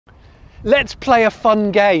Let's play a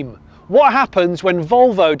fun game. What happens when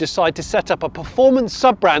Volvo decide to set up a performance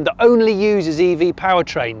sub-brand that only uses EV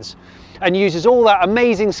powertrains and uses all that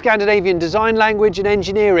amazing Scandinavian design language and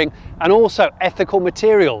engineering and also ethical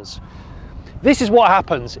materials? This is what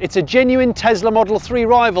happens. It's a genuine Tesla Model 3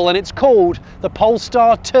 rival and it's called the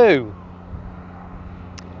Polestar 2.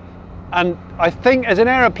 And I think there's an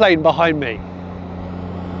aeroplane behind me.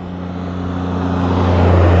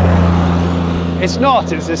 It's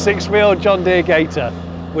not, it's a 6-wheel John Deere Gator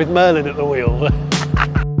with Merlin at the wheel.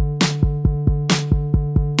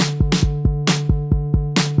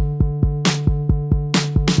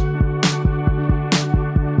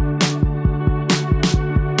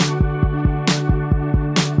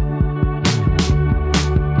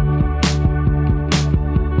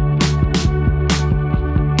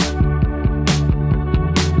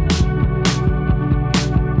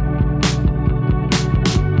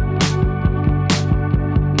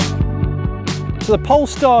 So the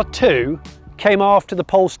Polestar 2 came after the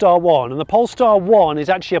Polestar 1, and the Polestar 1 is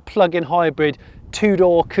actually a plug-in hybrid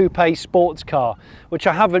 2-door coupe sports car, which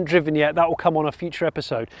I haven't driven yet. That will come on a future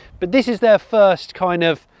episode. But this is their first kind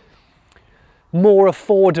of more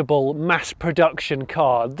affordable mass production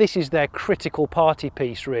car. This is their critical party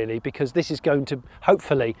piece really, because this is going to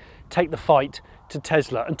hopefully take the fight to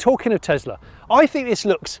Tesla. And talking of Tesla, I think this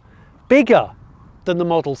looks bigger than the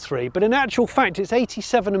Model 3, but in actual fact it's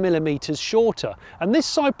 87mm shorter, and this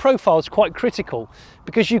side profile is quite critical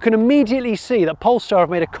because you can immediately see that Polestar have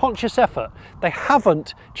made a conscious effort. They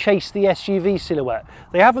haven't chased the SUV silhouette.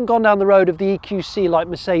 They haven't gone down the road of the EQC like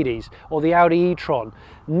Mercedes or the Audi e-tron.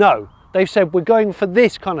 No, they've said we're going for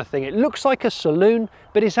this kind of thing. It looks like a saloon,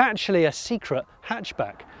 but it's actually a secret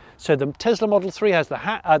hatchback. So the Tesla Model 3 has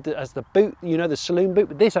the boot, you know, the saloon boot,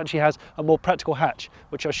 but this actually has a more practical hatch,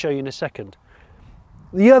 which I'll show you in a second.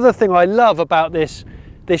 The other thing I love about this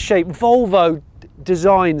shape, Volvo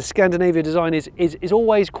design, Scandinavian design, is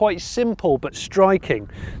always quite simple but striking.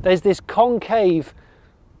 There's this concave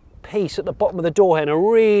piece at the bottom of the door here and a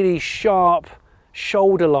really sharp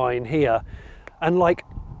shoulder line here, and like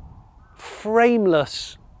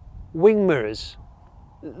frameless wing mirrors.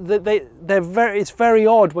 It's very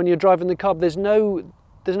odd when you're driving the car. There's no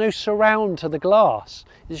surround to the glass.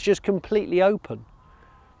 It's just completely open.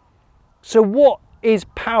 So what is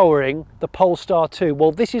powering the Polestar 2?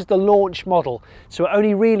 Well, this is the launch model, so it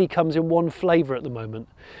only really comes in one flavour at the moment.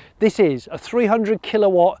 This is a 300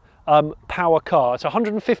 kilowatt power car. It's a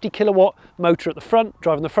 150 kilowatt motor at the front,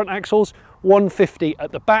 driving the front axles, 150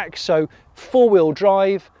 at the back, so 4-wheel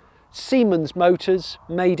drive, Siemens motors,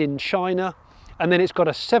 made in China. And then it's got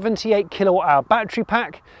a 78 kilowatt hour battery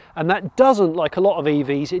pack, and that doesn't, like a lot of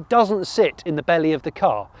EVs, it doesn't sit in the belly of the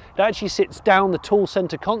car. It actually sits down the tool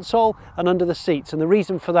center console and under the seats, and the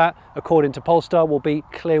reason for that, according to Polestar, will be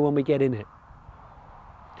clear when we get in it.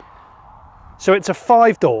 So it's a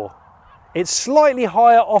 5-door. It's slightly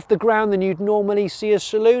higher off the ground than you'd normally see a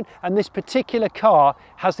saloon, and this particular car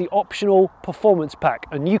has the optional performance pack,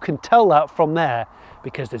 and you can tell that from there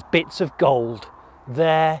because there's bits of gold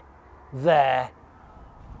there,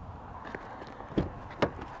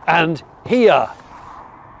 and here.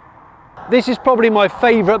 This is probably my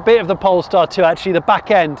favourite bit of the Polestar 2, actually, the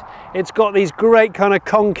back end. It's got these great kind of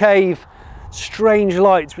concave, strange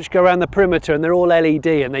lights which go around the perimeter, and they're all LED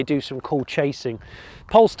and they do some cool chasing.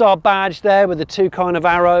 Polestar badge there with the 2 kind of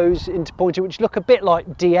arrows into pointing, which look a bit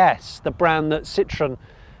like DS, the brand that Citroën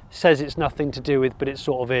says it's nothing to do with, but it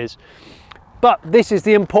sort of is. But this is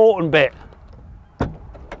the important bit.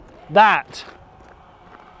 That,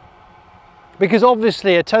 because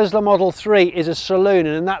obviously a Tesla Model 3 is a saloon,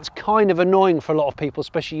 and that's kind of annoying for a lot of people,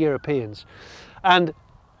 especially Europeans, and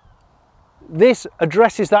this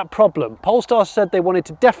addresses that problem. Polestar said they wanted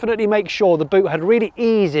to definitely make sure the boot had really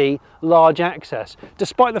easy large access,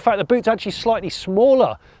 despite the fact the boot's actually slightly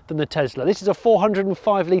smaller than the Tesla. This is a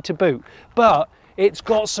 405 litre boot, but it's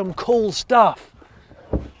got some cool stuff.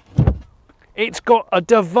 It's got a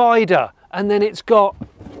divider, and then it's got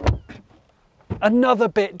another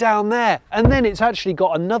bit down there, and then it's actually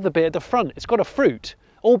got another bit at the front. It's got a fruit,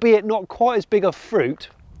 albeit not quite as big a fruit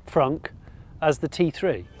frunk as the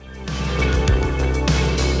T3.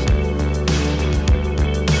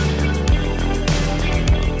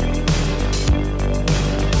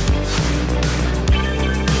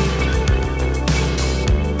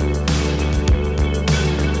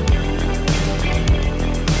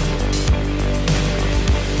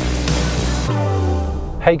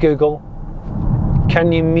 Hey Google,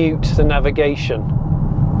 can you mute the navigation?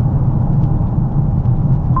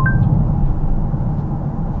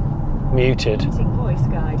 Muted. Using voice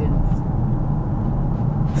guidance.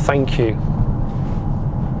 Thank you.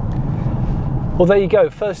 Well, there you go.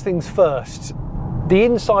 First things first. The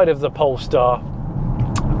inside of the Polestar,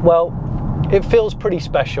 well, it feels pretty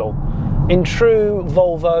special. In true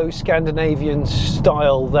Volvo Scandinavian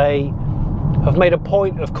style, they have made a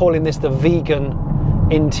point of calling this the vegan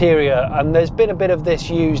interior, and there's been a bit of this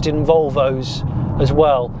used in Volvos as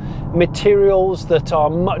well. Materials that are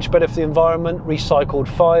much better for the environment, recycled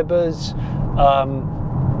fibres,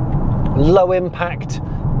 low impact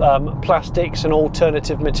plastics and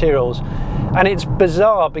alternative materials. And it's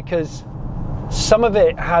bizarre because some of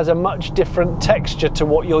it has a much different texture to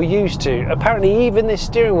what you're used to. Apparently even this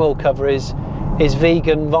steering wheel cover is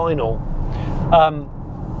vegan vinyl.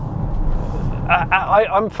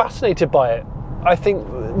 I'm fascinated by it. I think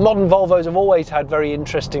modern Volvos have always had very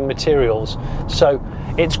interesting materials, so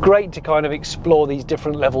it's great to kind of explore these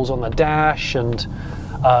different levels on the dash, and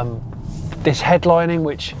this headlining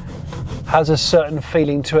which has a certain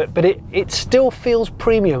feeling to it, but it still feels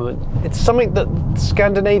premium. It's something that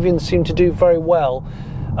Scandinavians seem to do very well,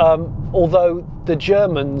 although the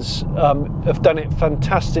Germans have done it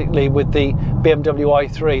fantastically with the BMW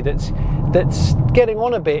i3 that's getting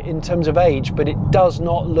on a bit in terms of age, but it does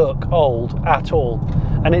not look old at all,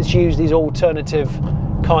 and it's used these alternative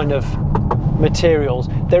kind of materials.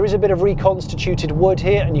 There is a bit of reconstituted wood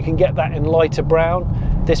here, and you can get that in lighter brown.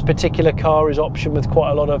 This particular car is optioned with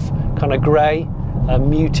quite a lot of kind of grey,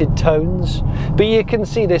 muted tones. But you can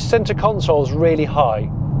see this centre console is really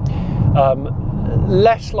high.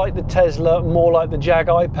 Less like the Tesla, more like the Jag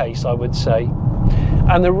iPace, I would say.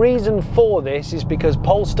 And the reason for this is because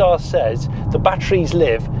Polestar says the batteries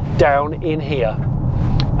live down in here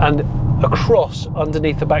and across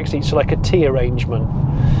underneath the back seat, so like a T arrangement.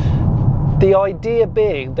 The idea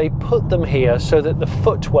being they put them here so that the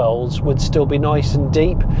footwells would still be nice and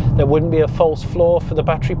deep. There wouldn't be a false floor for the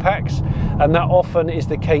battery packs, and that often is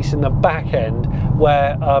the case in the back end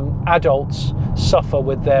where adults suffer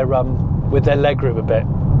with their legroom a bit.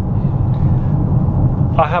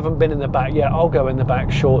 I haven't been in the back yet. I'll go in the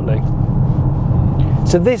back shortly.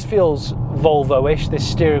 So this feels Volvo-ish, this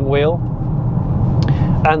steering wheel,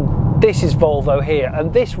 and this is Volvo here,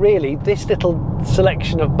 and this little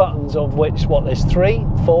selection of buttons, of which, what, there's 3,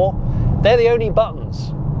 4, they're the only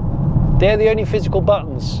buttons. They're the only physical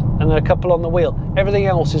buttons, and a couple on the wheel. Everything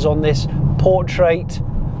else is on this portrait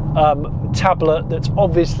tablet that's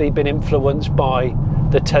obviously been influenced by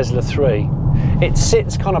the Tesla 3. It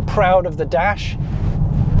sits kind of proud of the dash,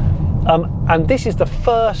 and this is the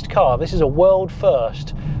first car, this is a world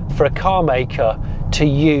first for a car maker to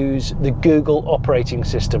use the Google operating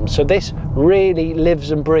system. So this really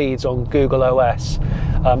lives and breathes on Google OS,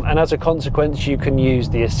 and as a consequence you can use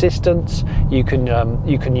the assistants, you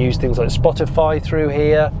can use things like Spotify through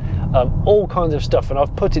here, all kinds of stuff, and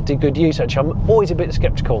I've put it to good use. Actually, I'm always a bit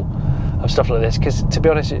skeptical of stuff like this because, to be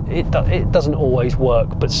honest, it doesn't always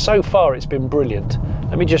work, but so far it's been brilliant.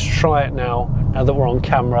 Let me just try it now that we're on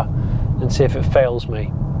camera and see if it fails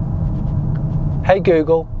me. Hey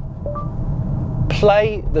Google,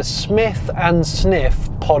 play the Smith and Sniff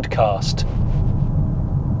podcast.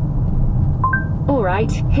 All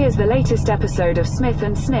right, here's the latest episode of Smith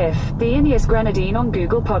and Sniff, the Ineos Grenadine on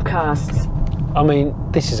Google Podcasts. I mean,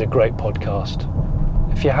 this is a great podcast.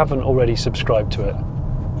 If you haven't already subscribed to it,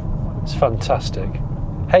 it's fantastic.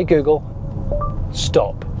 Hey Google,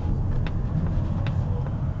 stop.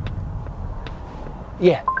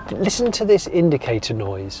 Yeah, listen to this indicator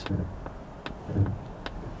noise.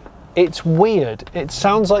 It's weird. It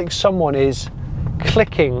sounds like someone is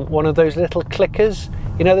clicking one of those little clickers.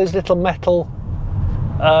 You know, those little metal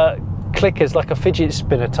clickers, like a fidget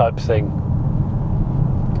spinner type thing.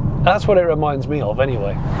 That's what it reminds me of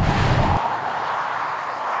anyway.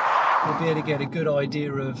 We'll be able to get a good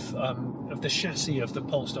idea of the chassis of the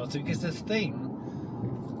Polestar 2, because the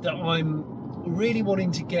thing that I'm really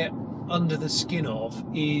wanting to get under the skin of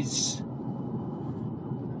is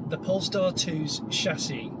the Polestar 2's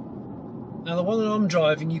chassis. Now the one that I'm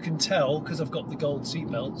driving, you can tell, because I've got the gold seat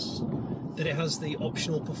belts, that it has the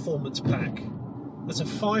optional performance pack. That's a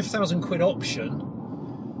 5,000 quid option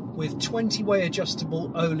with 20-way adjustable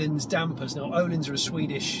Öhlins dampers. Now Öhlins are a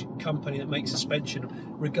Swedish company that makes suspension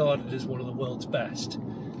regarded as one of the world's best.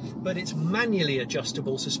 But it's manually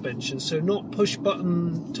adjustable suspension, so not push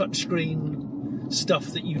button touchscreen stuff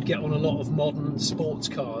that you'd get on a lot of modern sports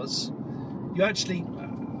cars. You actually,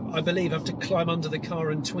 I believe, have to climb under the car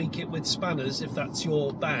and tweak it with spanners if that's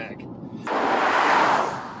your bag.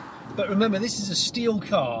 But remember, this is a steel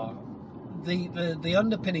car. The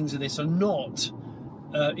underpinnings of this are not,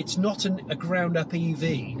 it's not a ground up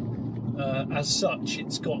EV as such.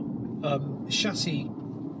 It's got chassis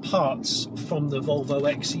parts from the Volvo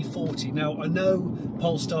XC40. Now, I know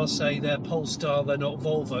Polestar say they're Polestar, they're not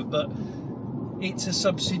Volvo, but it's a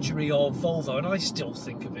subsidiary of Volvo, and I still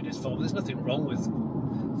think of it as Volvo. There's nothing wrong with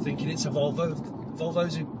thinking it's a Volvo.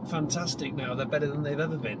 Volvos are fantastic now, they're better than they've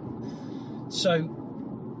ever been. So,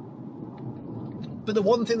 but the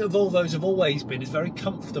one thing that Volvos have always been is very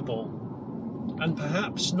comfortable, and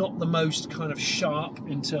perhaps not the most kind of sharp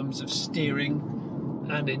in terms of steering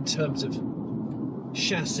and in terms of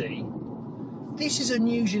chassis. This is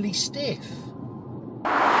unusually stiff.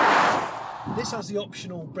 This has the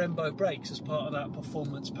optional Brembo brakes as part of that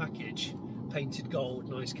performance package, painted gold,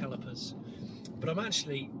 nice calipers. But I'm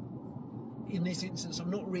actually, in this instance, I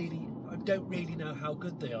don't really know how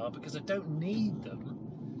good they are, because I don't need them,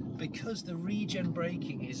 because the regen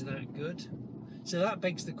braking is that good. So that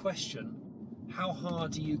begs the question, how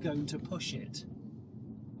hard are you going to push it?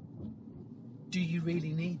 Do you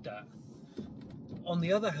really need that? On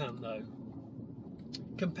the other hand though,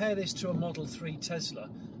 compare this to a Model 3 Tesla.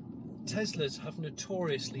 Teslas have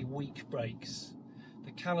notoriously weak brakes.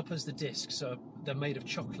 The calipers, the discs, they're made of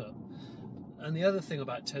chocolate. And the other thing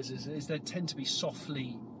about Teslas is they tend to be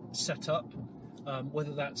softly set up,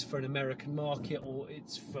 whether that's for an American market or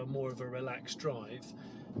it's for more of a relaxed drive.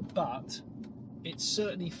 But it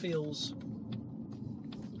certainly feels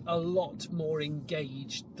a lot more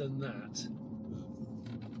engaged than that.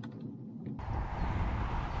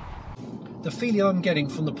 The feeling I'm getting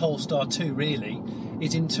from the Polestar 2 really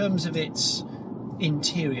is in terms of its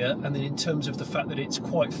interior, and then in terms of the fact that it's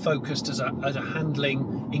quite focused as a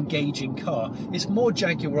handling, engaging car. It's more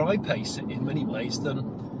Jaguar iPace in many ways than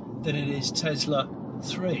it is Tesla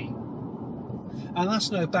 3. And that's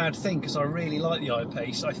no bad thing, because I really like the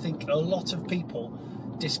iPace. I think a lot of people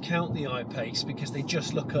discount the iPace because they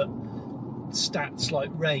just look at stats like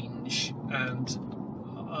range and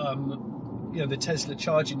you know, the Tesla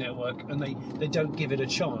charging network, and they don't give it a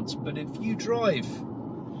chance. But if you drive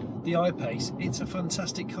the iPace, it's a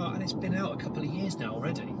fantastic car, and it's been out a couple of years now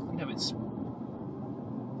already. You know,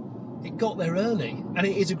 it got there early, and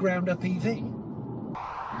it is a ground-up EV.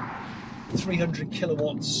 300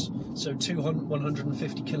 kilowatts, so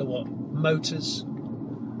 150 kilowatt motors,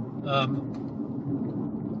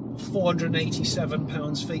 487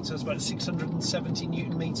 pounds-feet, so that's about 670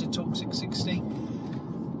 newton meter, torque 660.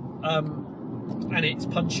 And it's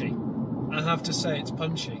punchy. I have to say, it's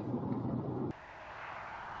punchy.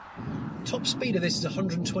 Top speed of this is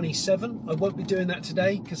 127. I won't be doing that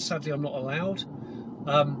today because sadly I'm not allowed,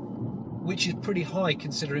 which is pretty high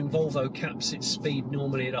considering Volvo caps its speed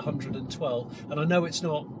normally at 112. And I know it's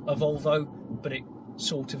not a Volvo, but it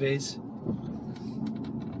sort of is.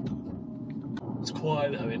 It's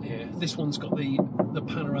quiet though in here. This one's got the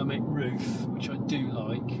panoramic roof, which I do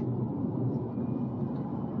like.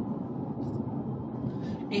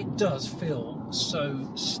 It does feel so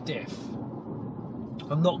stiff.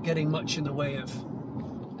 I'm not getting much in the way of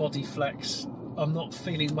body flex. I'm not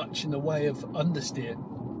feeling much in the way of understeer.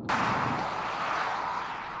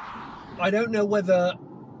 I don't know whether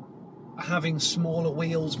having smaller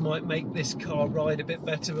wheels might make this car ride a bit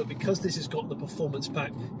better, but because this has got the performance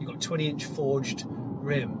pack, you've got 20-inch forged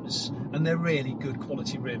rims, and they're really good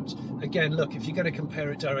quality rims. Again, look, if you're going to compare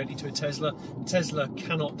it directly to a Tesla, Tesla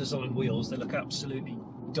cannot design wheels. They look absolutely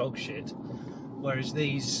dog shit, whereas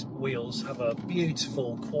these wheels have a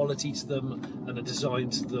beautiful quality to them and a design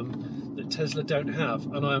to them that Tesla don't have.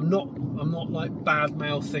 And I'm not like bad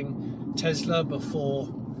mouthing Tesla before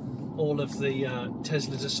all of the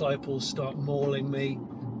Tesla disciples start mauling me.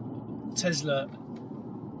 Tesla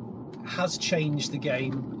has changed the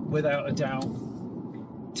game without a doubt.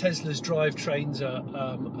 Tesla's drivetrains are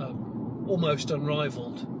almost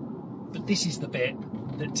unrivaled, but this is the bit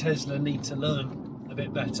that Tesla need to learn a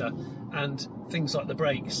bit better, and things like the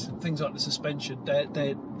brakes, things like the suspension,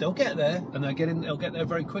 they'll get there, and they'll get there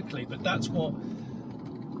very quickly. But that's what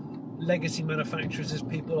legacy manufacturers, as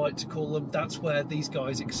people like to call them, that's where these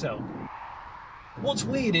guys excel. What's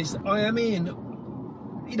weird is I am in,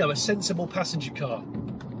 you know, a sensible passenger car.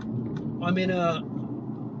 I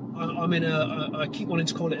keep wanting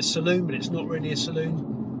to call it a saloon, but it's not really a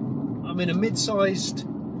saloon. I'm in a mid-sized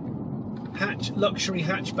luxury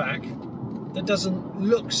hatchback that doesn't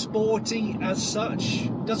look sporty as such,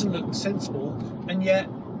 doesn't look sensible, and yet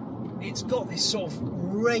it's got this sort of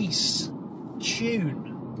race tune,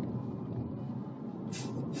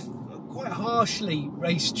 quite harshly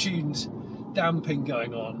race tuned damping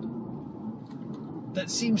going on,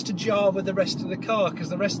 that seems to jar with the rest of the car, because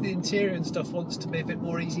the rest of the interior and stuff wants to be a bit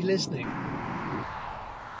more easy listening.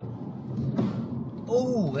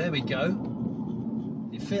 Oh, there we go.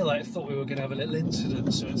 I feel like I thought we were going to have a little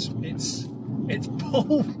incident, so it's It's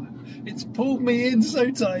pulled me in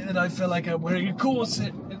so tight that I feel like I'm wearing a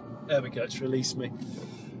corset. There we go, it's released me.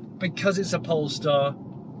 Because it's a Polestar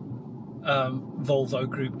Volvo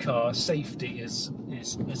group car, safety is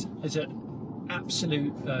an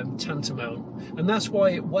absolute tantamount, and that's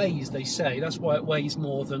why it weighs, they say, that's why it weighs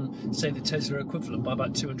more than, say, the Tesla equivalent by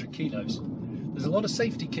about 200 kilos. There's a lot of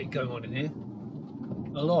safety kit going on in here,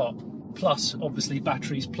 a lot, plus obviously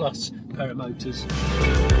batteries, plus pair of motors.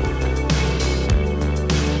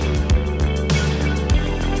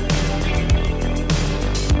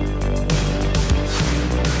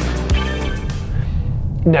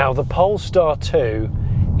 Now the Polestar 2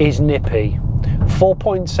 is nippy,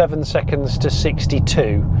 4.7 seconds to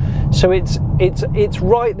 62, so it's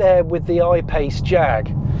right there with the iPace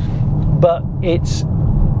Jag, but it's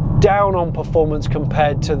down on performance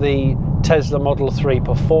compared to the Tesla Model 3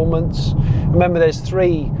 Performance. Remember, there's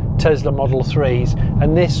 3 Tesla Model 3s,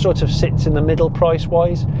 and this sort of sits in the middle price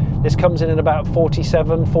wise. This comes in at about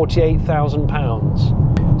 £48,000.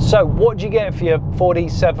 So what do you get for your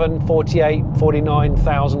 47, 48,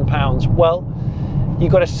 49,000 pounds? Well,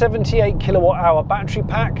 you've got a 78 kilowatt hour battery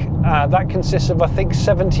pack. That consists of, I think,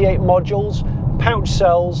 78 modules, pouch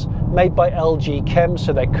cells made by LG Chem,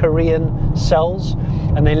 so they're Korean cells,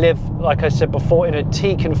 and they live, like I said before, in a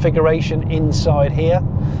T configuration inside here.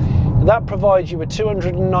 That provides you with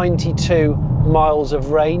 292 miles of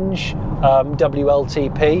range,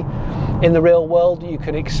 WLTP. In the real world, you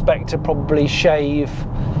can expect to probably shave,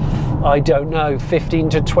 I don't know, 15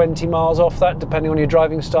 to 20 miles off that, depending on your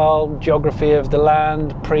driving style, geography of the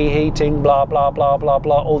land, preheating, blah, blah, blah, blah,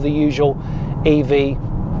 blah, all the usual EV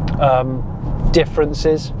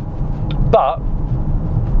differences. But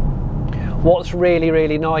what's really,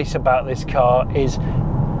 really nice about this car is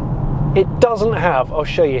it doesn't have, I'll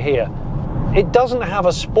show you here, it doesn't have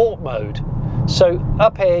a sport mode. So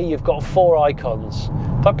up here you've got 4 icons.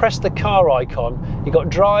 If I press the car icon, you've got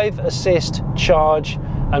drive, assist, charge,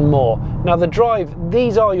 and more. Now the drive,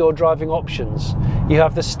 these are your driving options. You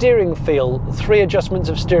have the steering feel, 3 adjustments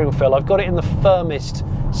of steering feel. I've got it in the firmest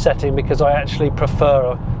setting because I actually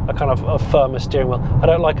prefer a kind of a firmer steering wheel. I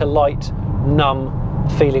don't like a light, numb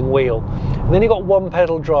feeling wheel. And then you've got 1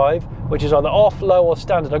 pedal drive, which is either off, low, or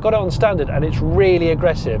standard. I've got it on standard, and it's really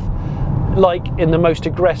aggressive. Like in the most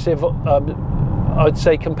aggressive, I'd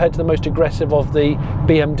say compared to the most aggressive of the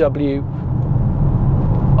BMW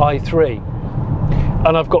i3.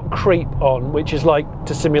 And I've got creep on, which is like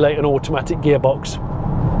to simulate an automatic gearbox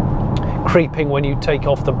creeping when you take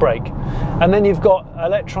off the brake. And then you've got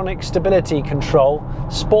electronic stability control,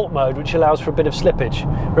 sport mode, which allows for a bit of slippage.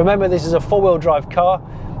 Remember, this is a 4-wheel drive car.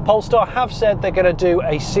 Polestar have said they're going to do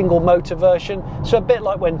a single motor version, so a bit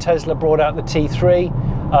like when Tesla brought out the T3.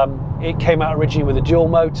 It came out originally with a dual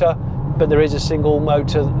motor, but there is a single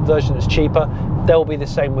motor version that's cheaper. They'll be the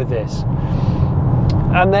same with this.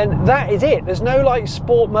 And then that is it. There's no like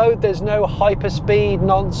sport mode, there's no hyperspeed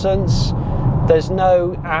nonsense, there's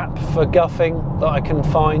no app for guffing that I can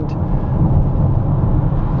find.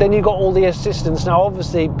 Then you've got all the assistance. Now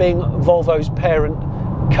obviously, being Volvo's parent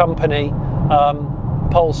company,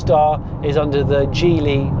 Polestar is under the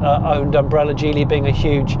Geely owned umbrella, Geely being a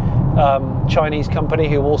huge Chinese company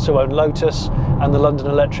who also own Lotus and the London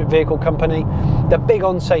Electric Vehicle Company. They're big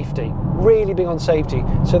on safety, really big on safety.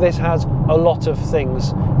 So this has a lot of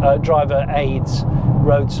things, driver aids,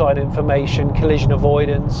 roadside information, collision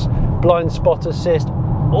avoidance, blind spot assist,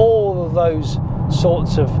 all of those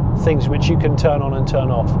sorts of things which you can turn on and turn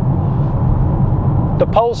off. The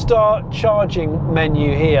Polestar charging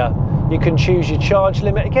menu here, you can choose your charge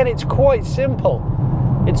limit. Again, it's quite simple.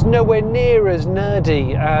 It's nowhere near as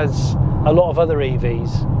nerdy as a lot of other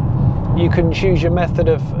EVs. You can choose your method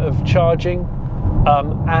of charging,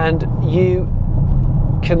 and you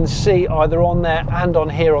can see either on there and on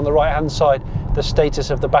here on the right hand side the status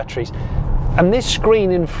of the batteries. And this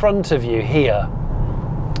screen in front of you here,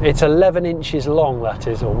 it's 11 inches long, that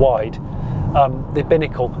is, or wide, the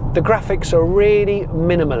binnacle. The graphics are really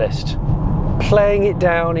minimalist, playing it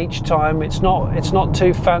down each time. It's not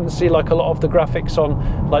too fancy like a lot of the graphics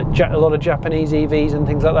on like a lot of Japanese EVs and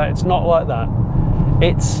things like that. It's not like that.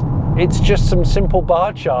 It's just some simple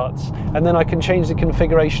bar charts, and then I can change the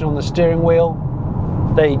configuration on the steering wheel.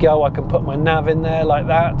 There you go, I can put my nav in there like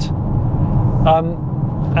that.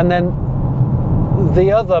 And then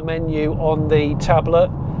the other menu on the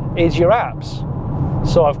tablet is your apps.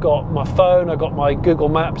 So I've got my phone, I've got my Google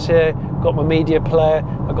Maps here, got my media player,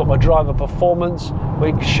 I've got my driver performance,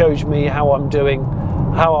 which shows me how I'm doing,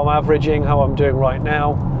 how I'm averaging, how I'm doing right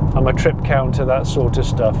now, and my trip counter, that sort of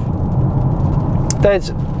stuff.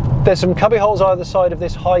 There's some cubby holes either side of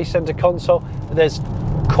this high center console. There's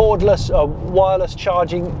cordless wireless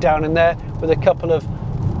charging down in there with a couple of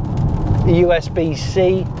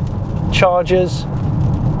USB-C chargers.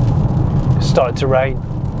 It started to rain.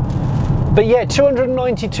 But yeah,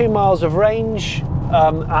 292 miles of range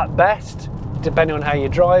at best, depending on how you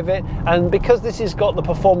drive it. And because this has got the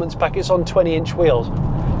performance pack, it's on 20-inch wheels.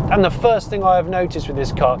 And the first thing I have noticed with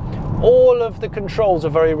this car, all of the controls are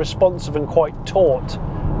very responsive and quite taut.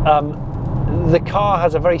 The car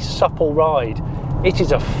has a very supple ride. It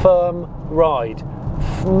is a firm ride,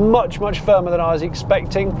 much firmer than I was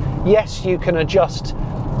expecting. Yes, you can adjust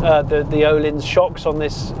the Öhlins shocks on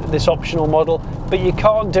this optional model, but you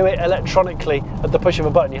can't do it electronically at the push of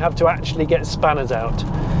a button. You have to actually get spanners out.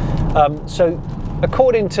 So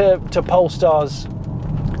according to Polestar's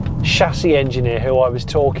chassis engineer who I was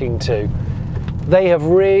talking to, they have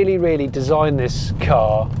really designed this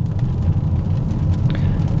car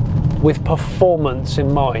with performance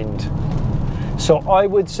in mind. So I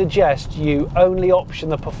would suggest you only option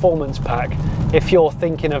the performance pack if you're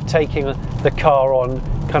thinking of taking the car on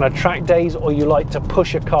kind of track days, or you like to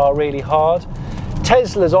push a car really hard.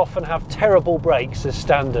 Teslas often have terrible brakes as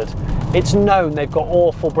standard. It's known they've got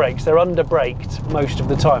awful brakes. They're under braked most of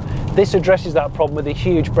the time. This addresses that problem with the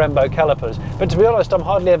huge Brembo calipers. But to be honest, I'm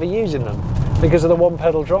hardly ever using them because of the one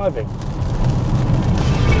pedal driving.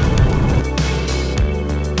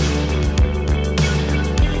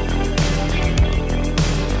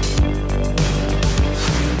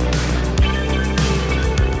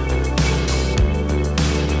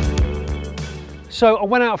 So I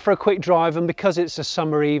went out for a quick drive, and because it's a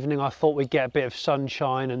summer evening, I thought we'd get a bit of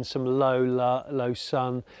sunshine and some low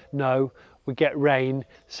sun. No, we get rain.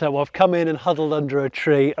 So I've come in and huddled under a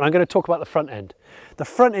tree, and I'm going to talk about the front end. The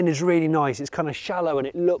front end is really nice. It's kind of shallow and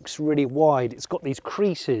it looks really wide. It's got these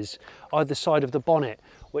creases either side of the bonnet,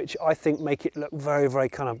 which I think make it look very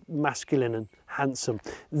kind of masculine and handsome.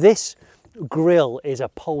 This grille is a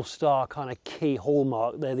Polestar kind of key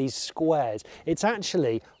hallmark. They're these squares. It's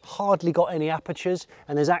actually hardly got any apertures,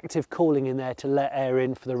 and there's active cooling in there to let air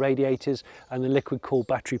in for the radiators and the liquid cooled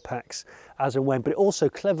battery packs as and when, but it also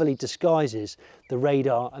cleverly disguises the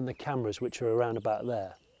radar and the cameras, which are around about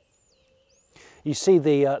there. You see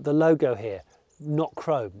the logo here, not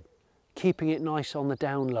chrome, keeping it nice on the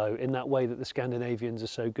down low in that way that the Scandinavians are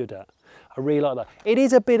so good at. I really like that. It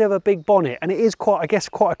is a bit of a big bonnet, and it is quite, I guess,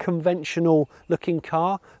 quite a conventional looking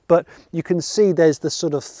car, but you can see there's the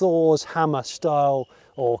sort of Thor's hammer style,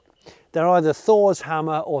 or they're either Thor's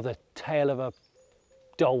hammer or the tail of a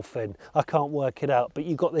dolphin. I can't work it out, but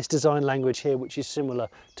you've got this design language here which is similar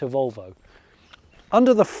to Volvo.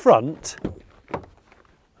 Under the front,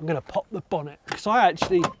 I'm going to pop the bonnet because I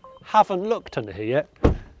actually haven't looked under here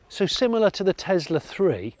yet. So similar to the Tesla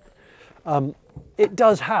 3, it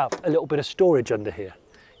does have a little bit of storage under here.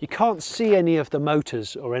 You can't see any of the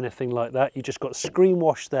motors or anything like that. You just got screen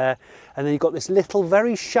wash there, and then you've got this little,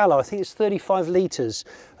 very shallow, I think it's 35 litres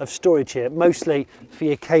of storage here, mostly for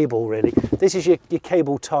your cable really. This is your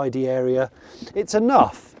cable tidy area. It's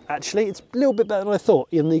enough, actually. It's a little bit better than I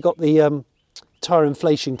thought. And you've got the tyre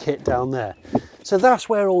inflation kit down there. So that's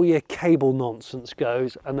where all your cable nonsense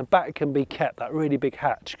goes, and the back can be kept, that really big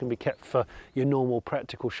hatch can be kept for your normal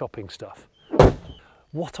practical shopping stuff.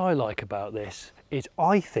 What I like about this is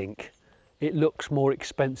I think it looks more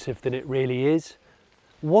expensive than it really is.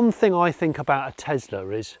 One thing I think about a Tesla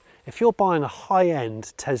is if you're buying a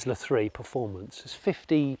high-end Tesla 3 performance, it's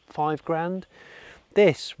 55 grand.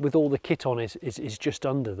 This, with all the kit on, is just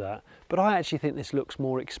under that. But I actually think this looks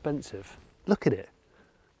more expensive. Look at it.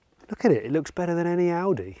 Look at it, it looks better than any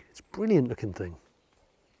Audi. It's a brilliant looking thing.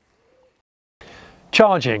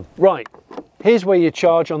 Charging, right. Here's where you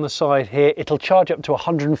charge on the side here. It'll charge up to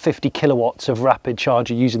 150 kilowatts of rapid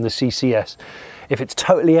charger using the CCS. If it's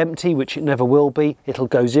totally empty, which it never will be, it'll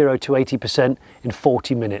go 0 to 80% in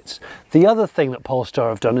 40 minutes. The other thing that Polestar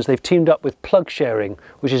have done is they've teamed up with Plug Sharing,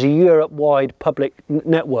 which is a Europe-wide public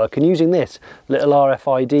network. And using this little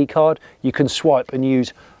RFID card, you can swipe and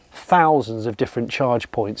use thousands of different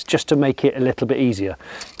charge points just to make it a little bit easier.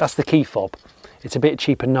 That's the key fob. It's a bit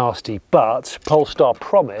cheap and nasty, but Polestar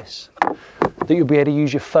promise that you'll be able to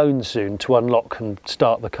use your phone soon to unlock and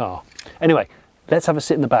start the car. Anyway, let's have a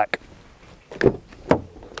sit in the back.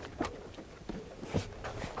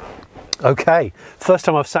 Okay, first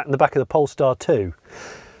time I've sat in the back of the Polestar 2.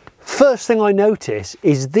 First thing I notice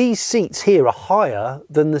is these seats here are higher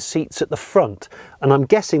than the seats at the front, and I'm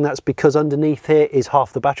guessing that's because underneath here is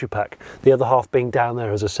half the battery pack, the other half being down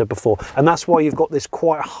there, as I said before, and that's why you've got this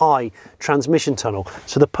quite high transmission tunnel.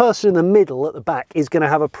 So the person in the middle at the back is going to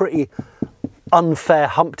have a pretty unfair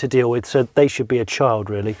hump to deal with, so they should be a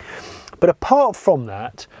child really. But apart from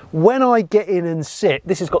that, when I get in and sit,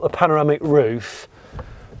 this has got the panoramic roof,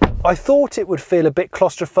 I thought it would feel a bit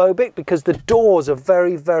claustrophobic because the doors are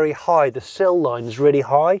very, very high. The sill line is really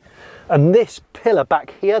high. And this pillar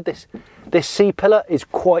back here, this C-pillar is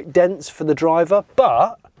quite dense for the driver,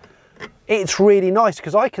 but it's really nice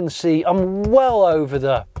because I can see, I'm well over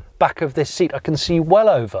the back of this seat. I can see well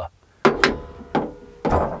over.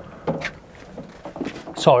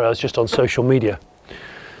 Sorry, I was just on social media.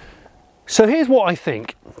 So here's what I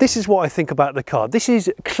think. This is what I think about the car. This is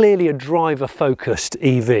clearly a driver-focused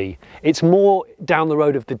EV. It's more down the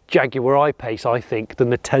road of the Jaguar I-Pace, I think, than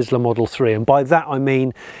the Tesla Model 3. And by that I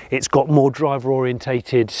mean it's got more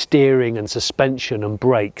driver-orientated steering and suspension and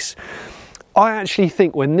brakes. I actually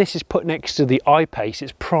think when this is put next to the I-Pace,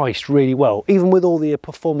 it's priced really well. Even with all the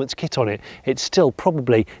performance kit on it, it's still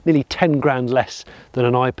probably nearly 10 grand less than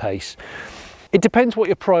an I-Pace. It depends what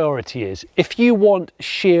your priority is. If you want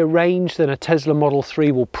sheer range, then a Tesla Model 3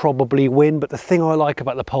 will probably win, but the thing I like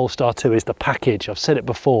about the Polestar 2 is the package. I've said it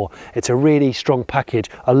before, it's a really strong package.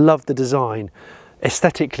 I love the design.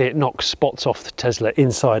 Aesthetically, it knocks spots off the Tesla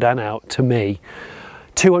inside and out to me.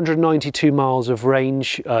 292 miles of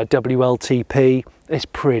range, WLTP, it's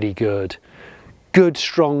pretty good. Good,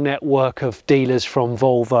 strong network of dealers from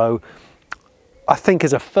Volvo. I think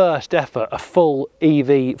as a first effort, a full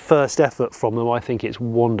EV first effort from them, I think it's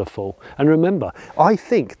wonderful. And remember, I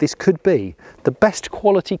think this could be the best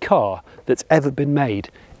quality car that's ever been made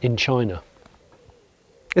in China.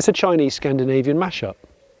 It's a Chinese Scandinavian mashup.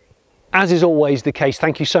 As is always the case,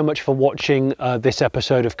 thank you so much for watching this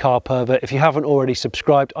episode of Car Pervert. If you haven't already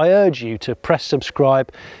subscribed, I urge you to press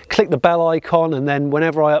subscribe, click the bell icon, and then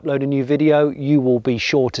whenever I upload a new video, you will be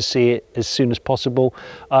sure to see it as soon as possible.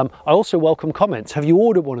 I also welcome comments. Have you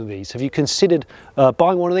ordered one of these? Have you considered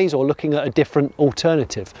buying one of these or looking at a different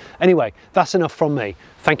alternative? Anyway, that's enough from me.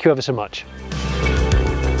 Thank you ever so much.